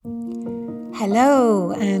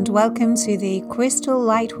Hello and welcome to the Crystal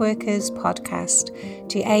Lightworkers podcast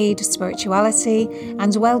to aid spirituality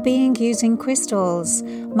and well-being using crystals.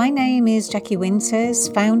 My name is Jackie Winters,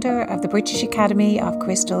 founder of the British Academy of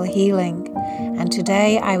Crystal Healing, and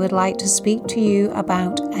today I would like to speak to you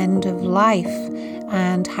about end of life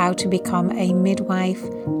and how to become a midwife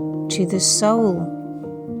to the soul.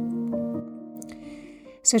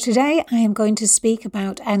 So today I am going to speak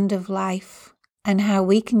about end of life and how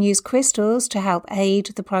we can use crystals to help aid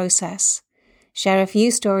the process. Share a few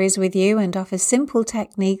stories with you and offer simple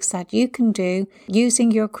techniques that you can do using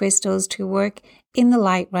your crystals to work in the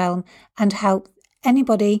light realm and help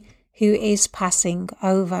anybody who is passing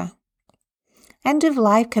over. End of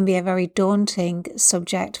life can be a very daunting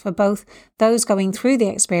subject for both those going through the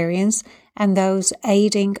experience and those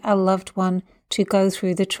aiding a loved one to go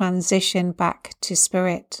through the transition back to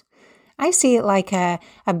spirit. I see it like a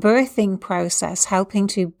birthing process, helping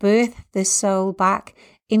to birth the soul back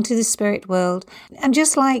into the spirit world. And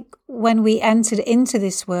just like when we entered into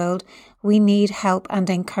this world, we need help and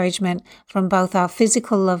encouragement from both our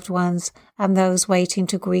physical loved ones and those waiting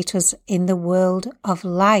to greet us in the world of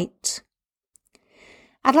light.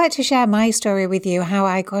 I'd like to share my story with you, how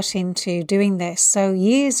I got into doing this. So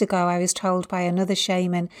years ago, I was told by another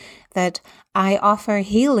shaman that I offer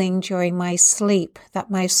healing during my sleep,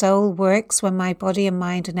 that my soul works when my body and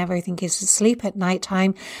mind and everything is asleep at night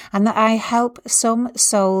time, and that I help some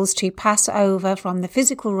souls to pass over from the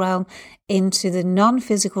physical realm into the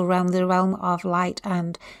non-physical realm, the realm of light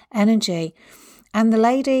and energy. And the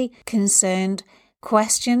lady concerned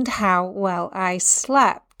questioned how well I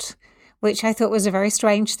slept, which I thought was a very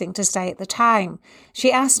strange thing to say at the time.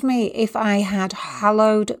 She asked me if I had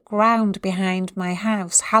hallowed ground behind my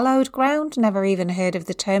house. Hallowed ground? Never even heard of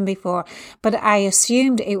the term before, but I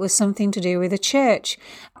assumed it was something to do with a church.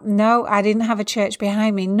 No, I didn't have a church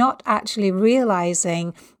behind me, not actually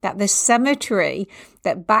realizing that the cemetery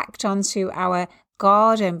that backed onto our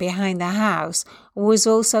garden behind the house was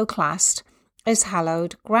also classed as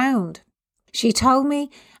hallowed ground. She told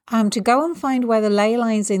me to go and find where the ley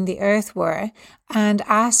lines in the earth were and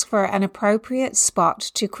ask for an appropriate spot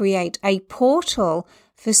to create a portal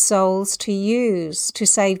for souls to use to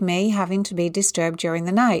save me having to be disturbed during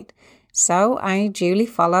the night. So I duly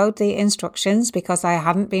followed the instructions because I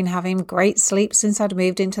hadn't been having great sleep since I'd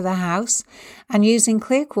moved into the house, and using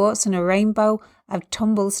clear quartz and a rainbow of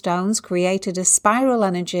tumblestones created a spiral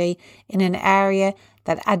energy in an area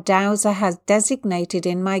that a dowser has designated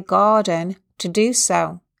in my garden to do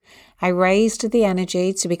so. I raised the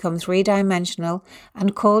energy to become three-dimensional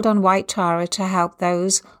and called on White Tara to help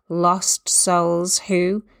those lost souls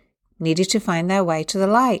who needed to find their way to the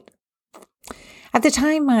light. At the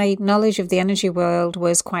time, my knowledge of the energy world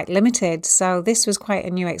was quite limited, so this was quite a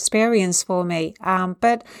new experience for me,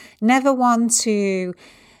 but never one to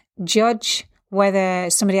judge whether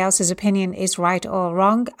somebody else's opinion is right or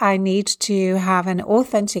wrong. I need to have an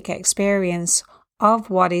authentic experience of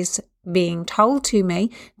what is being told to me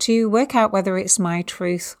to work out whether it's my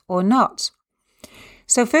truth or not.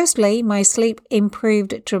 So firstly, my sleep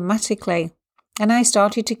improved dramatically, and I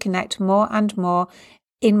started to connect more and more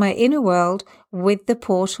in my inner world with the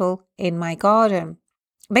portal in my garden.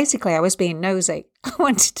 Basically, I was being nosy. I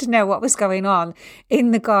wanted to know what was going on in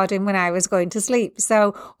the garden when I was going to sleep.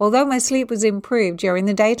 So although my sleep was improved, during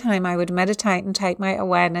the daytime I would meditate and take my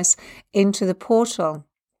awareness into the portal.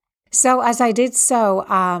 So as I did so,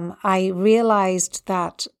 I realized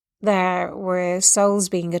that there were souls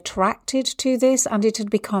being attracted to this, and it had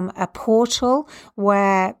become a portal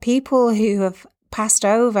where people who have passed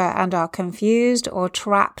over and are confused or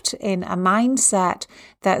trapped in a mindset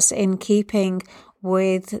that's in keeping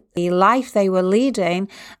with the life they were leading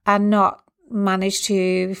and not managed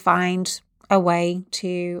to find a way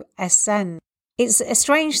to ascend. It's a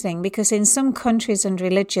strange thing because in some countries and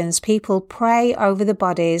religions, people pray over the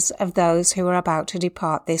bodies of those who are about to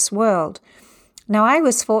depart this world. Now, I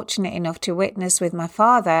was fortunate enough to witness with my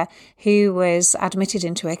father, who was admitted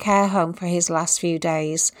into a care home for his last few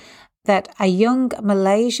days, that a young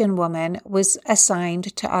Malaysian woman was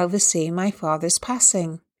assigned to oversee my father's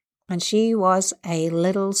passing. And she was a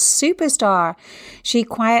little superstar. She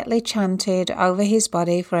quietly chanted over his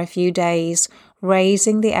body for a few days,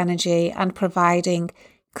 raising the energy and providing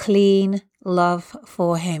clean love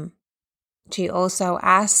for him. She also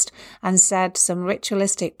asked and said some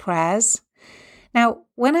ritualistic prayers. Now,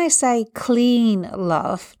 when I say clean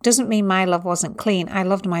love, doesn't mean my love wasn't clean. I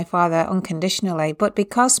loved my father unconditionally, but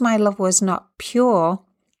because my love was not pure,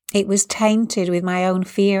 it was tainted with my own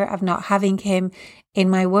fear of not having him in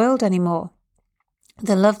my world anymore.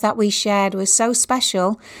 The love that we shared was so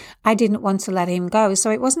special, I didn't want to let him go. So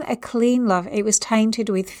it wasn't a clean love. It was tainted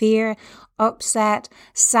with fear, upset,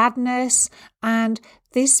 sadness. And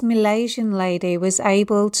this Malaysian lady was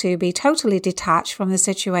able to be totally detached from the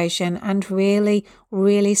situation and really,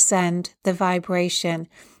 really send the vibration.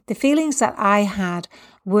 The feelings that I had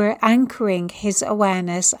were anchoring his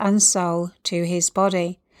awareness and soul to his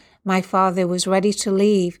body. My father was ready to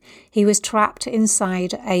leave. He was trapped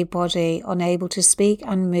inside a body, unable to speak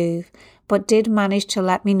and move, but did manage to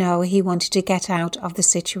let me know he wanted to get out of the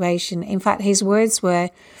situation. In fact, his words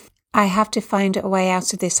were, "I have to find a way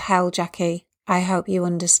out of this hell, Jackie. I hope you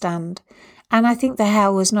understand." And I think the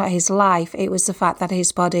hell was not his life. It was the fact that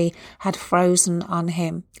his body had frozen on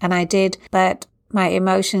him. And I did, but my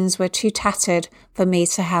emotions were too tattered for me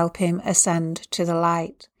to help him ascend to the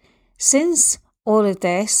light. Since all of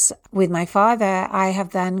this with my father, I have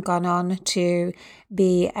then gone on to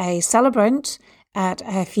be a celebrant at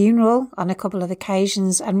a funeral on a couple of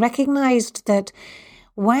occasions and recognized that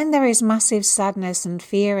when there is massive sadness and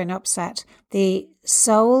fear and upset, the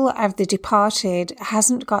soul of the departed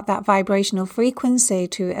hasn't got that vibrational frequency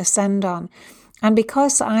to ascend on. And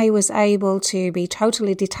because I was able to be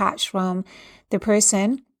totally detached from the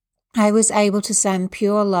person, I was able to send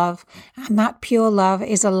pure love, and that pure love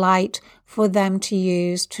is a light for them to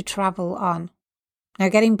use to travel on. Now,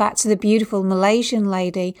 getting back to the beautiful Malaysian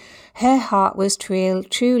lady, her heart was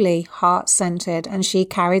truly heart-centered, and she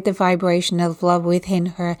carried the vibration of love within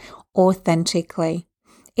her authentically.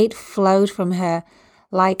 It flowed from her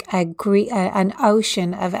like an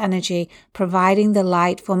ocean of energy, providing the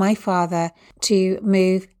light for my father to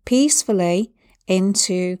move peacefully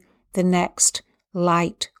into the next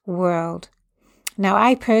light world. Now,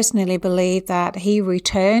 I personally believe that he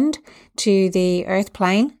returned to the earth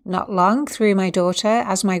plane not long through my daughter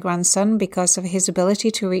as my grandson because of his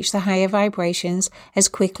ability to reach the higher vibrations as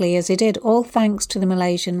quickly as he did, all thanks to the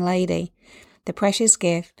Malaysian lady, the precious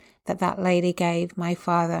gift that lady gave my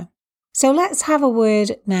father. So let's have a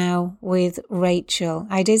word now with Rachel.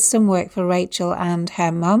 I did some work for Rachel and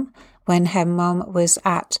her mum when her mum was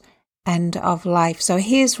at end of life. So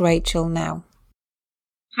here's Rachel now.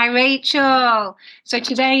 Hi, Rachel. So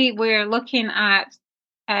today we're looking at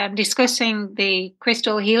discussing the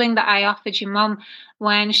crystal healing that I offered your mum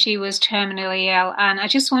when she was terminally ill. And I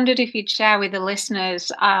just wondered if you'd share with the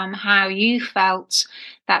listeners how you felt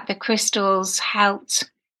that the crystals helped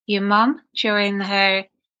your mum during her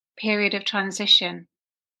period of transition.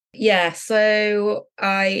 Yeah, so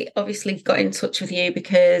I obviously got in touch with you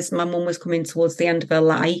because my mum was coming towards the end of her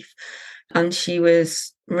life and she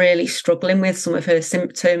was really struggling with some of her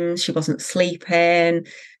symptoms. She wasn't sleeping,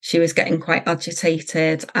 she was getting quite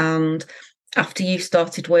agitated. And after you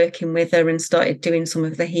started working with her and started doing some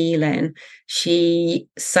of the healing, she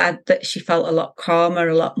said that she felt a lot calmer,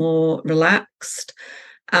 a lot more relaxed,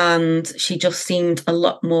 and she just seemed a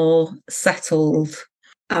lot more settled.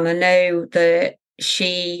 And I know that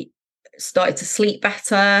she started to sleep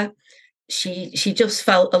better. She just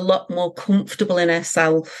felt a lot more comfortable in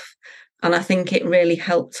herself. And I think it really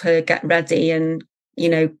helped her get ready and,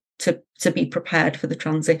 to be prepared for the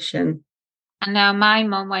transition. And now my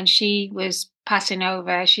mum, when she was passing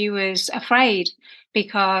over, she was afraid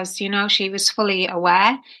because, she was fully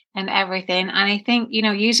aware and everything. And I think,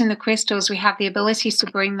 using the crystals, we have the ability to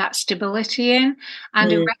bring that stability in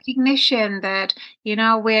and a recognition that,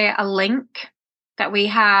 we're a link, that we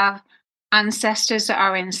have ancestors that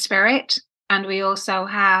are in spirit, and we also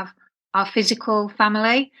have our physical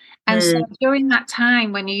family. And so during that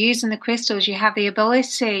time, when you're using the crystals, you have the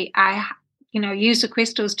ability, use the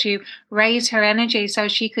crystals to raise her energy so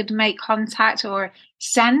she could make contact or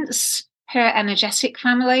sense her energetic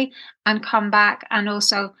family and come back and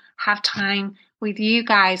also have time with you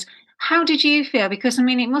guys. How did you feel? Because,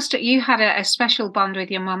 you had a special bond with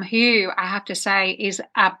your mum, who I have to say is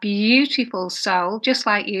a beautiful soul, just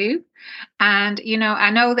like you. And,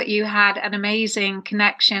 I know that you had an amazing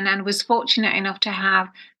connection and was fortunate enough to have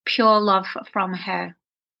pure love from her.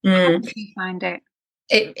 How did you find it?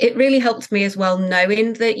 It really helped me as well,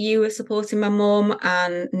 knowing that you were supporting my mum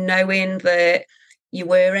and knowing that you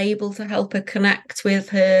were able to help her connect with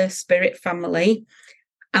her spirit family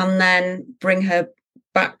and then bring her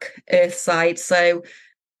back earthside. So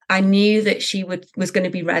I knew that she was going to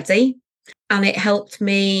be ready, and it helped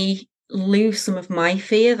me lose some of my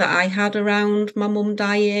fear that I had around my mum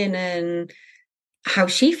dying and how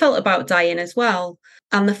she felt about dying as well.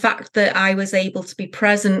 And the fact that I was able to be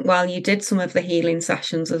present while you did some of the healing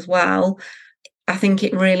sessions as well, I think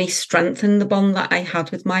it really strengthened the bond that I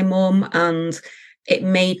had with my mum, and it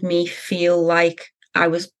made me feel like I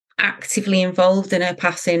was actively involved in her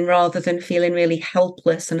passing rather than feeling really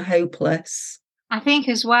helpless and hopeless. I think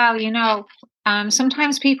as well,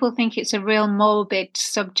 sometimes people think it's a real morbid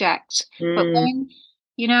subject, but when,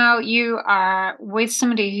 you are with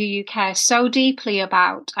somebody who you care so deeply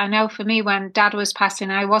about. I know for me, when Dad was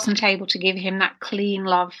passing, I wasn't able to give him that clean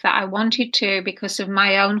love that I wanted to because of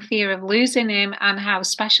my own fear of losing him and how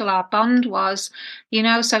special our bond was,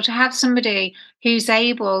 so to have somebody who's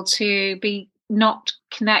able to be not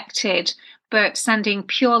connected, but sending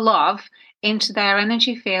pure love into their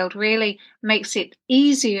energy field really makes it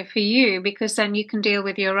easier for you, because then you can deal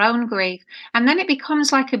with your own grief, and then it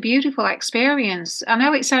becomes like a beautiful experience. I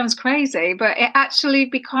know it sounds crazy, but it actually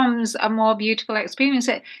becomes a more beautiful experience.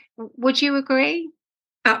 Would you agree?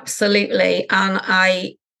 Absolutely. And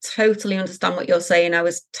I totally understand what you're saying. I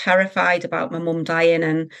was terrified about my mum dying,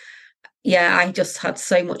 and I just had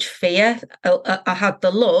so much fear. I had the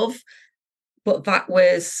love, but that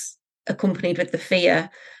was accompanied with the fear.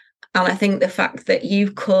 And I think the fact that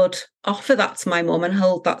you could offer that to my mum and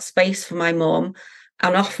hold that space for my mum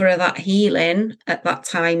and offer her that healing at that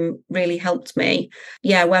time really helped me.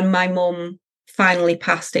 Yeah, when my mum finally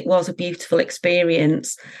passed, it was a beautiful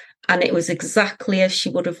experience, and it was exactly as she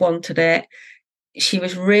would have wanted it. She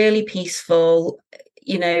was really peaceful.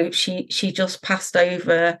 She just passed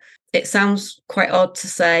over. It sounds quite odd to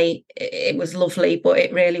say it was lovely, but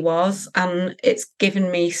it really was. And it's given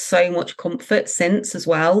me so much comfort since as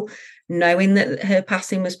well, knowing that her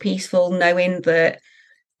passing was peaceful, knowing that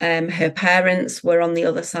her parents were on the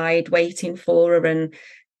other side waiting for her, and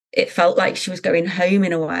it felt like she was going home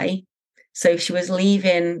in a way. So she was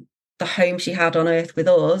leaving the home she had on earth with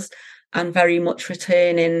us and very much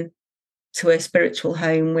returning to her spiritual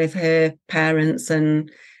home with her parents. And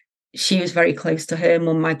she was very close to her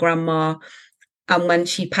mum, my grandma. And when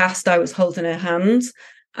she passed, I was holding her hand,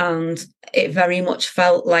 and it very much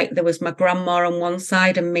felt like there was my grandma on one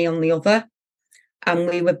side and me on the other. And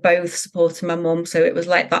we were both supporting my mum. So it was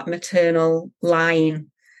like that maternal line.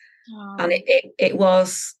 And it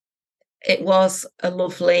was a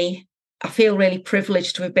lovely, I feel really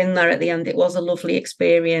privileged to have been there at the end. It was a lovely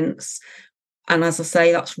experience. And as I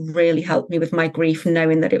say, that's really helped me with my grief,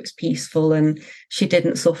 knowing that it was peaceful and she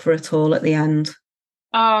didn't suffer at all at the end.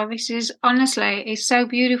 Oh, this is honestly, it's so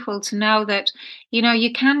beautiful to know that,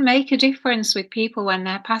 you can make a difference with people when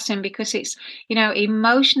they're passing, because it's,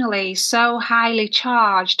 emotionally so highly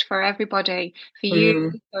charged for everybody, for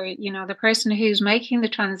you, for, the person who's making the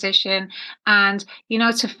transition, and,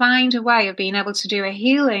 to find a way of being able to do a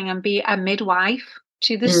healing and be a midwife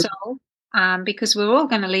to the soul. Because we're all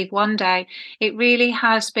going to leave one day. It really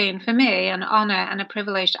has been, for me, an honor and a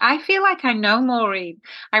privilege. I feel like I know Maureen.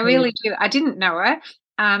 I really do. I didn't know her.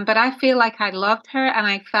 But I feel like I loved her and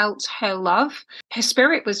I felt her love. Her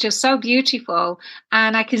spirit was just so beautiful.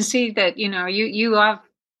 And I can see that, you have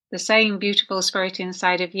the same beautiful spirit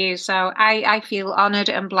inside of you. So I feel honored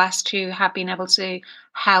and blessed to have been able to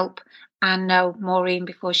help and know Maureen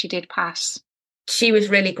before she did pass. She was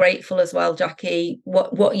really grateful as well, Jackie.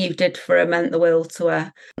 What you did for her meant the world to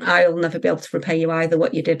her. I'll never be able to repay you either.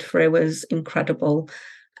 What you did for her was incredible.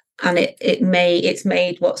 And it's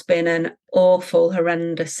made what's been an awful,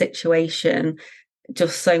 horrendous situation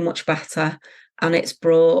just so much better. And it's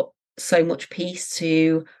brought so much peace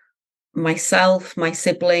to myself, my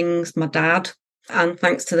siblings, my dad, and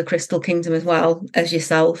thanks to the Crystal Kingdom as well as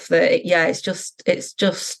yourself. That it's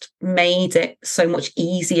just made it so much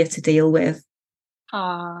easier to deal with.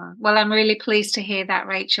 Oh, well, I'm really pleased to hear that,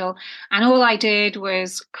 Rachel. And all I did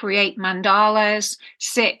was create mandalas,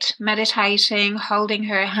 sit meditating, holding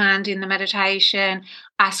her hand in the meditation,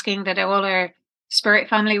 asking that all her spirit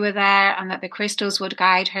family were there and that the crystals would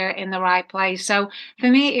guide her in the right place. So for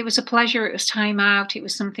me, it was a pleasure. It was time out. It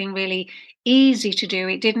was something really easy to do.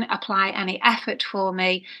 It didn't apply any effort for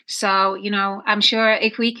me. So, I'm sure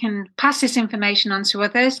if we can pass this information on to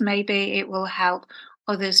others, maybe it will help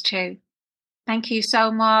others too. Thank you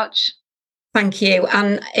so much. Thank you.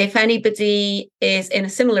 And if anybody is in a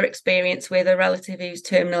similar experience with a relative who's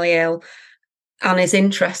terminally ill and is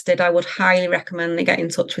interested, I would highly recommend they get in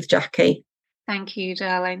touch with Jackie. Thank you,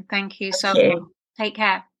 darling. Thank you so much. Take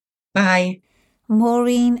care. Bye.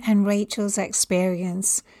 Maureen and Rachel's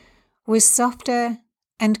experience was softer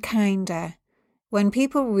and kinder. When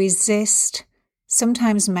people resist,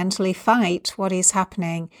 sometimes mentally fight what is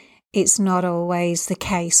happening, it's not always the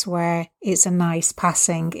case where it's a nice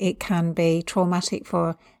passing. It can be traumatic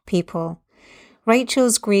for people.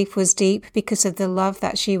 Rachel's grief was deep because of the love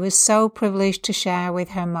that she was so privileged to share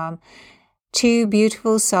with her mum. Two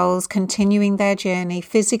beautiful souls continuing their journey,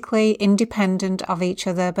 physically independent of each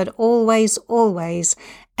other, but always, always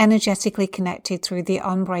energetically connected through the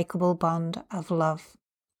unbreakable bond of love.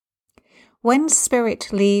 When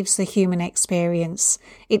spirit leaves the human experience,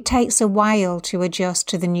 it takes a while to adjust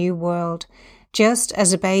to the new world, just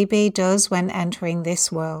as a baby does when entering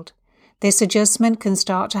this world. This adjustment can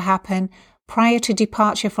start to happen prior to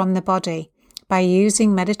departure from the body, by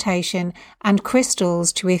using meditation and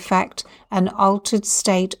crystals to effect an altered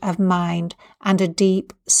state of mind and a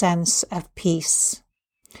deep sense of peace.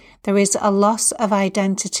 There is a loss of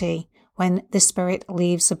identity when the spirit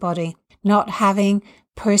leaves the body. Not having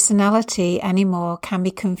personality anymore can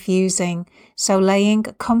be confusing, so laying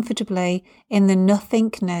comfortably in the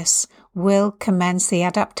nothingness will commence the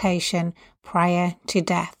adaptation prior to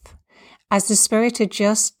death. As the spirit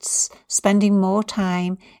adjusts, spending more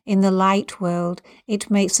time in the light world, it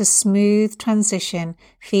makes a smooth transition,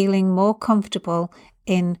 feeling more comfortable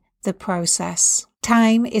in the process.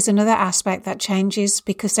 Time is another aspect that changes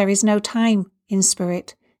because there is no time in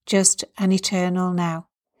spirit, just an eternal now.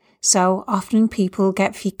 So often people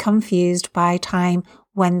get confused by time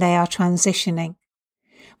when they are transitioning.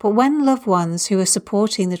 But when loved ones who are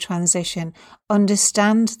supporting the transition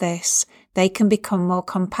understand this, they can become more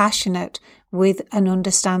compassionate with an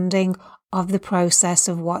understanding of the process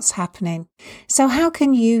of what's happening. So how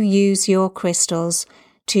can you use your crystals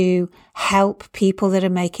to help people that are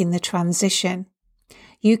making the transition?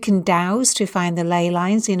 You can dowse to find the ley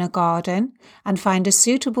lines in a garden and find a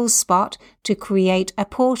suitable spot to create a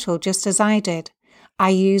portal, just as I did. I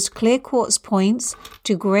used clear quartz points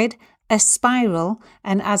to grid a spiral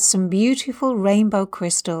and add some beautiful rainbow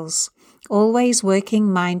crystals, always working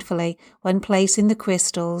mindfully when placing the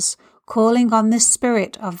crystals, calling on the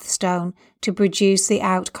spirit of the stone to produce the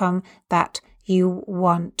outcome that you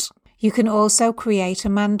want. You can also create a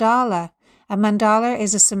mandala. A mandala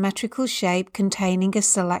is a symmetrical shape containing a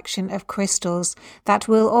selection of crystals that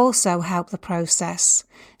will also help the process.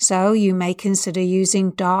 So you may consider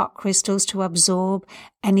using dark crystals to absorb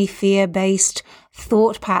any fear-based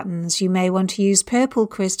thought patterns. You may want to use purple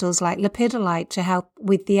crystals like lepidolite to help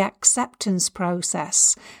with the acceptance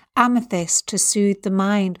process, amethyst to soothe the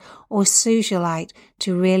mind, or suzalite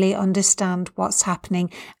to really understand what's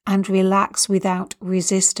happening and relax without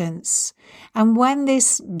resistance. And when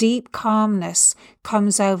this deep calmness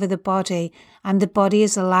comes over the body and the body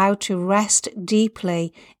is allowed to rest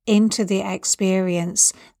deeply into the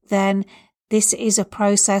experience, then this is a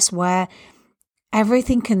process where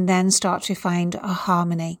everything can then start to find a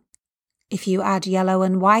harmony. If you add yellow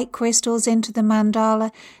and white crystals into the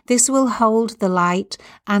mandala, this will hold the light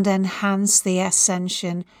and enhance the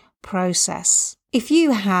ascension process. If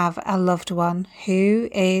you have a loved one who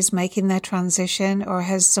is making their transition, or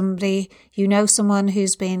has somebody, someone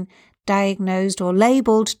who's been diagnosed or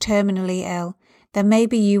labelled terminally ill, then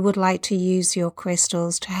maybe you would like to use your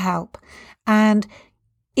crystals to help. And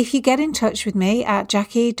if you get in touch with me at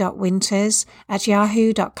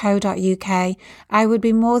jackie.winters@yahoo.co.uk, I would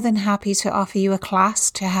be more than happy to offer you a class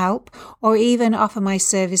to help, or even offer my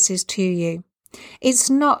services to you. It's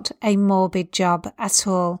not a morbid job at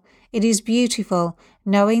all. It is beautiful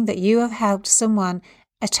knowing that you have helped someone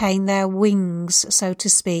attain their wings, so to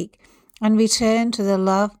speak, and return to the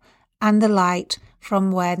love and the light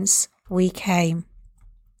from whence we came.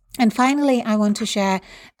 And finally, I want to share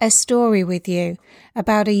a story with you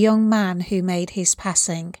about a young man who made his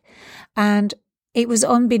passing. And it was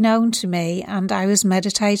unbeknown to me, and I was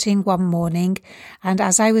meditating one morning, and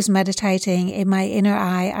as I was meditating, in my inner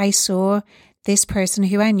eye, I saw this person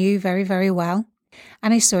who I knew very, very well,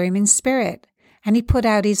 and I saw him in spirit. And he put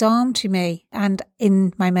out his arm to me, and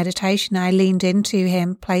in my meditation, I leaned into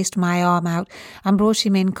him, placed my arm out, and brought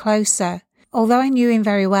him in closer. Although I knew him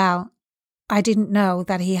very well, I didn't know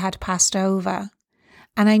that he had passed over,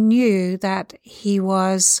 and I knew that he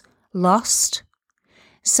was lost.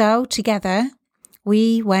 So together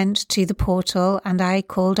we went to the portal and I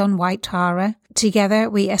called on White Tara. Together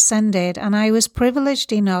we ascended, and I was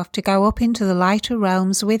privileged enough to go up into the lighter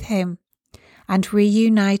realms with him and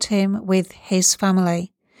reunite him with his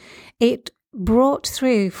family. It brought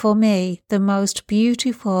through for me the most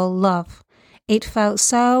beautiful love. It felt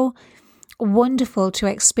so wonderful to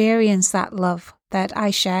experience that love that I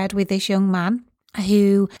shared with this young man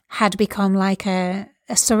who had become like a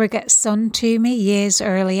surrogate son to me years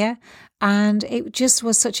earlier. And it just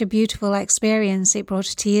was such a beautiful experience. It brought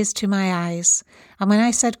tears to my eyes. And when I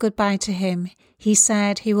said goodbye to him, he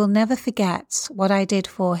said he will never forget what I did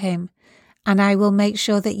for him. And I will make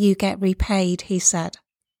sure that you get repaid, he said.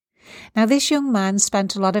 Now, this young man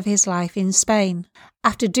spent a lot of his life in Spain.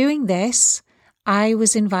 After doing this, I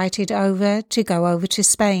was invited to go over to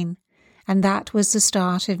Spain. And that was the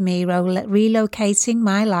start of me relocating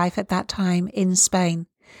my life at that time in Spain.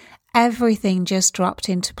 Everything just dropped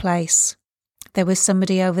into place. There was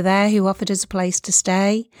somebody over there who offered us a place to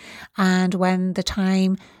stay. And when the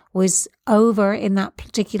time was over in that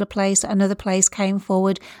particular place, another place came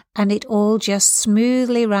forward, and it all just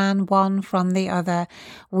smoothly ran one from the other.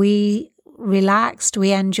 We relaxed.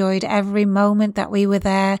 We enjoyed every moment that we were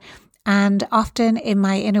there. And often in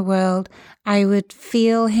my inner world, I would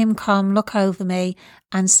feel him come, look over me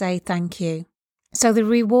and say thank you. So the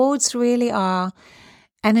rewards really are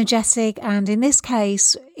energetic, and in this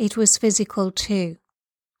case, it was physical too.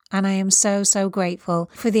 And I am so, so grateful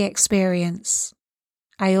for the experience.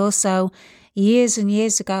 I also, years and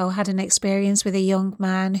years ago, had an experience with a young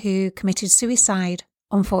man who committed suicide.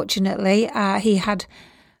 Unfortunately, he had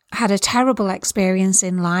a terrible experience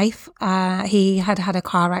in life. He had had a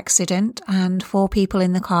car accident and 4 people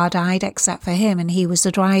in the car died except for him, and he was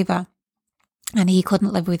the driver. And he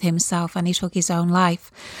couldn't live with himself and he took his own life.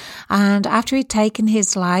 And after he'd taken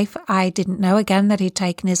his life, I didn't know again that he'd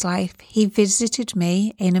taken his life. He visited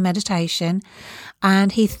me in a meditation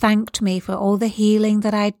and he thanked me for all the healing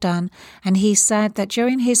that I'd done. And he said that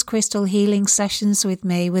during his crystal healing sessions with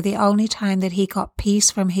me were the only time that he got peace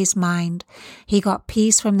from his mind. He got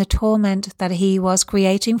peace from the torment that he was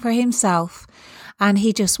creating for himself. And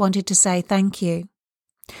he just wanted to say thank you.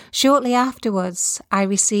 Shortly afterwards, I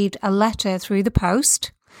received a letter through the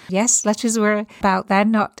post. Yes, letters were about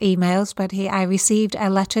then, not emails, but I received a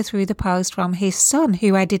letter through the post from his son,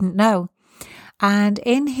 who I didn't know. And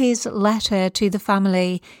in his letter to the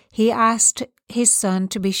family, he asked his son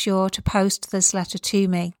to be sure to post this letter to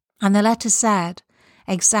me. And the letter said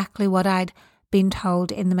exactly what I'd been told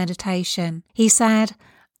in the meditation. He said,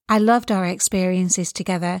 "I loved our experiences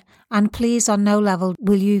together, and please on no level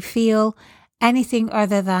will you feel anything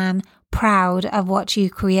other than proud of what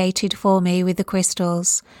you created for me with the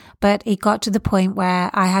crystals. But it got to the point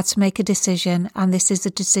where I had to make a decision, and this is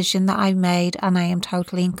a decision that I made, and I am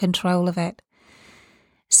totally in control of it."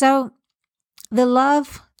 So the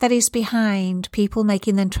love that is behind people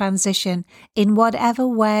making the transition in whatever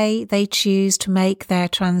way they choose to make their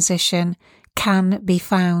transition can be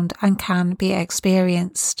found and can be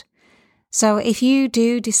experienced. So if you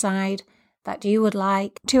do decide that you would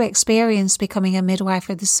like to experience becoming a midwife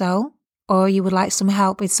of the soul, or you would like some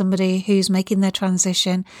help with somebody who's making their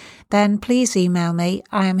transition, then please email me.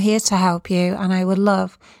 I am here to help you, and I would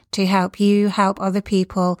love to help you help other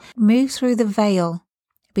people move through the veil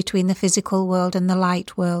between the physical world and the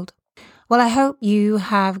light world. Well, I hope you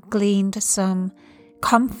have gleaned some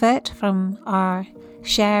comfort from our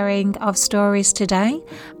sharing of stories today,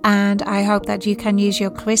 and I hope that you can use your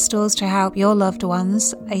crystals to help your loved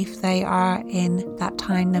ones if they are in that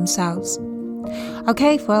time themselves.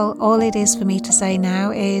 Okay, well, all it is for me to say now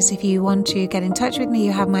is if you want to get in touch with me,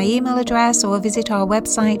 you have my email address, or visit our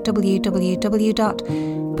website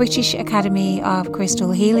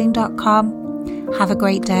www.britishacademyofcrystalhealing.com. Have a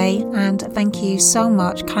great day, and thank you so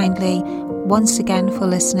much kindly once again for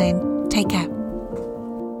listening. Take care.